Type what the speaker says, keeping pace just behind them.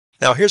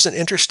Now here's an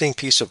interesting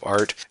piece of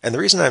art, and the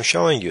reason I'm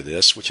showing you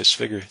this, which is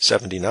figure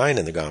 79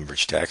 in the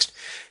Gombrich text,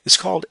 is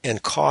called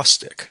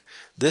encaustic.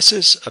 This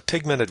is a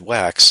pigmented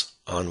wax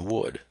on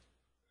wood.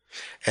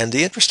 And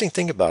the interesting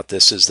thing about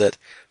this is that,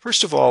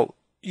 first of all,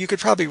 you could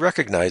probably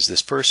recognize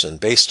this person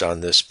based on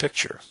this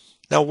picture.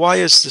 Now, why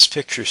is this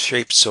picture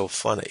shaped so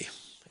funny?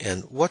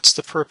 And what's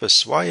the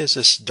purpose? Why is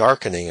this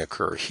darkening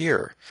occur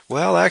here?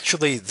 Well,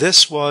 actually,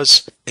 this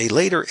was a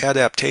later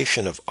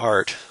adaptation of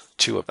art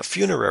to a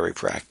funerary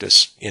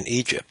practice in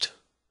Egypt.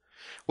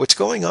 What's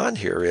going on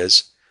here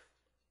is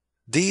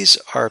these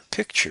are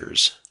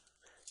pictures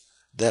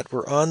that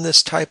were on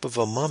this type of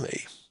a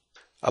mummy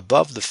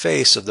above the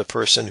face of the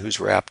person who's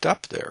wrapped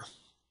up there.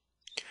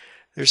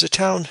 There's a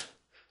town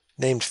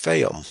named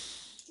Fayum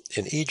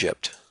in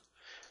Egypt.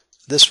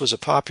 This was a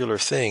popular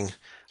thing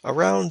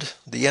around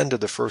the end of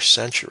the 1st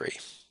century.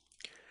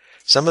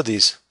 Some of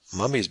these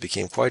mummies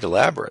became quite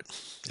elaborate.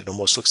 It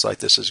almost looks like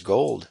this is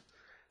gold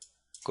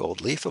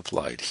leaf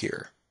applied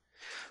here.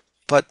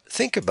 But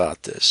think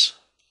about this.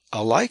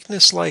 A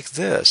likeness like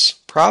this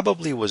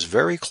probably was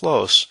very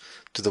close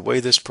to the way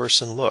this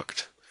person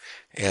looked.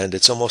 And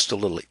it's almost a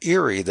little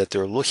eerie that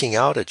they're looking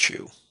out at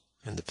you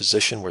in the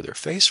position where their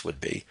face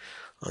would be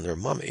on their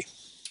mummy.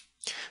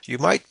 You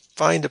might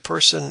find a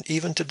person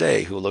even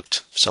today who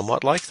looked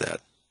somewhat like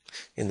that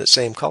in the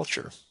same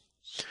culture.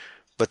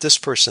 But this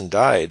person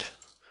died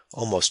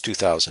almost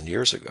 2,000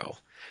 years ago.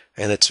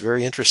 And it's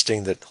very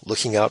interesting that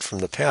looking out from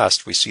the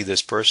past, we see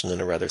this person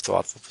in a rather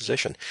thoughtful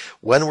position.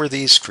 When were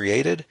these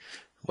created?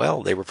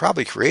 Well, they were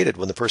probably created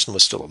when the person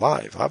was still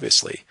alive,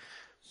 obviously.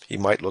 He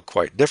might look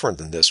quite different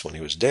than this when he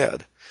was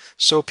dead.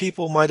 So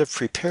people might have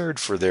prepared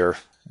for their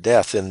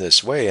death in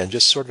this way and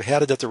just sort of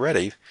had it at the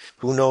ready.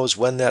 Who knows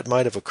when that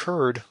might have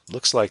occurred?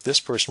 Looks like this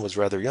person was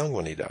rather young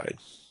when he died.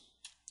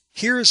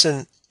 Here's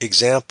an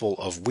example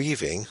of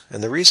weaving,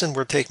 and the reason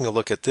we're taking a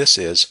look at this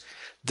is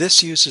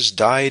this uses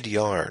dyed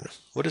yarn.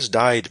 What does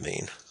dyed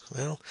mean?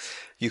 Well,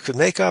 you could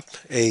make up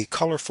a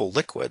colorful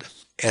liquid,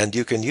 and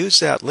you can use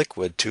that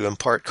liquid to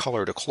impart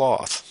color to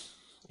cloth,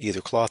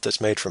 either cloth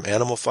that's made from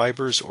animal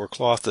fibers or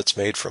cloth that's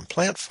made from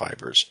plant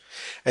fibers.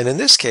 And in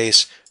this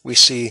case, we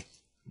see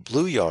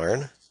blue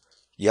yarn,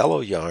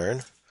 yellow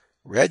yarn,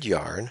 red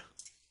yarn,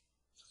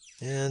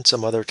 and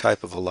some other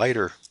type of a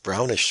lighter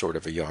brownish sort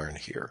of a yarn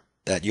here.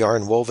 That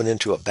yarn woven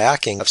into a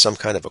backing of some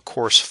kind of a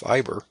coarse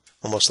fiber,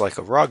 almost like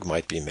a rug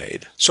might be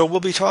made. So we'll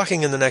be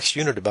talking in the next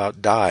unit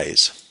about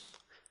dyes.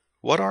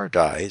 What are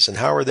dyes and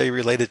how are they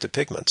related to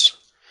pigments?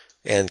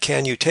 And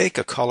can you take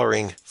a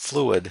coloring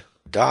fluid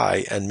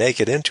dye and make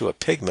it into a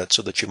pigment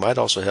so that you might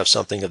also have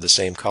something of the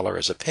same color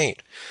as a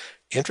paint?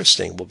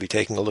 Interesting. We'll be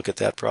taking a look at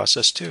that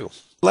process too.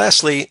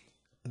 Lastly,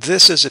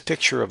 this is a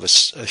picture of a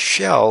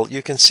shell.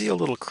 You can see a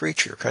little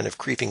creature kind of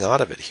creeping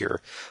out of it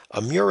here.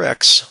 A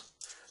murex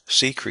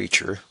sea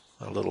creature,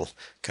 a little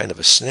kind of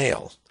a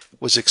snail,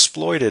 was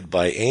exploited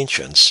by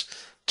ancients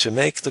to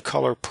make the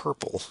color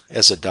purple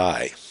as a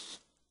dye.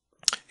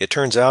 It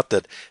turns out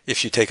that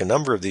if you take a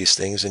number of these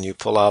things and you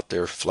pull out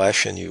their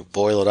flesh and you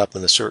boil it up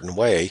in a certain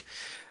way,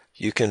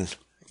 you can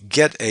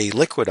get a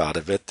liquid out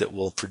of it that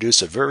will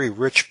produce a very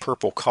rich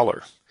purple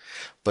color.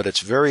 But it's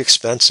very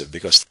expensive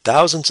because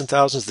thousands and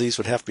thousands of these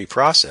would have to be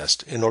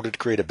processed in order to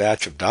create a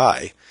batch of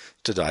dye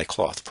to dye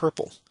cloth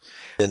purple.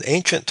 In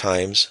ancient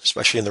times,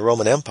 especially in the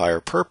Roman Empire,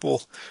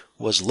 purple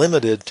was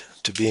limited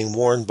to being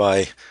worn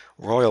by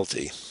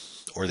royalty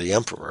or the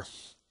emperor.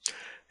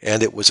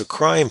 And it was a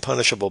crime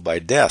punishable by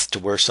death to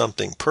wear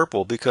something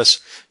purple because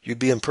you'd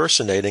be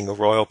impersonating a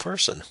royal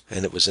person,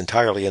 and it was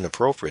entirely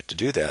inappropriate to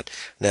do that.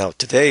 Now,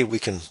 today we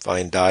can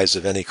find dyes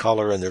of any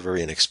color and they're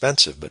very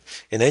inexpensive, but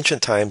in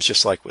ancient times,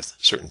 just like with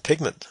certain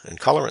pigment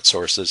and colorant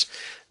sources,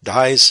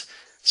 dyes,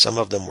 some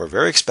of them were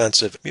very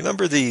expensive.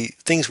 Remember the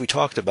things we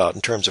talked about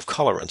in terms of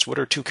colorants. What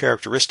are two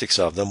characteristics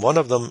of them? One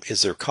of them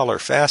is their color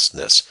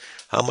fastness.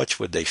 How much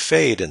would they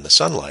fade in the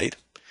sunlight?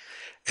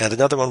 And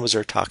another one was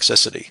their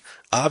toxicity.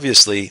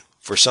 Obviously,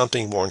 for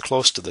something worn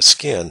close to the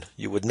skin,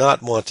 you would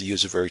not want to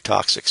use a very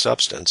toxic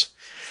substance.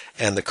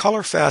 And the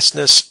color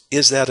fastness,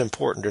 is that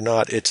important or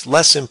not? It's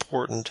less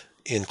important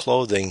in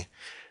clothing,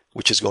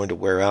 which is going to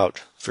wear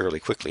out fairly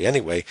quickly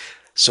anyway.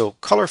 So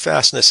color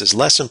fastness is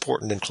less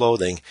important in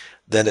clothing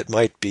than it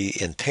might be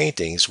in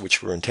paintings,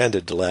 which were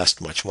intended to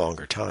last much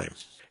longer time.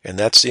 And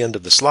that's the end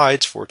of the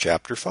slides for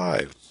Chapter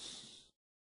 5.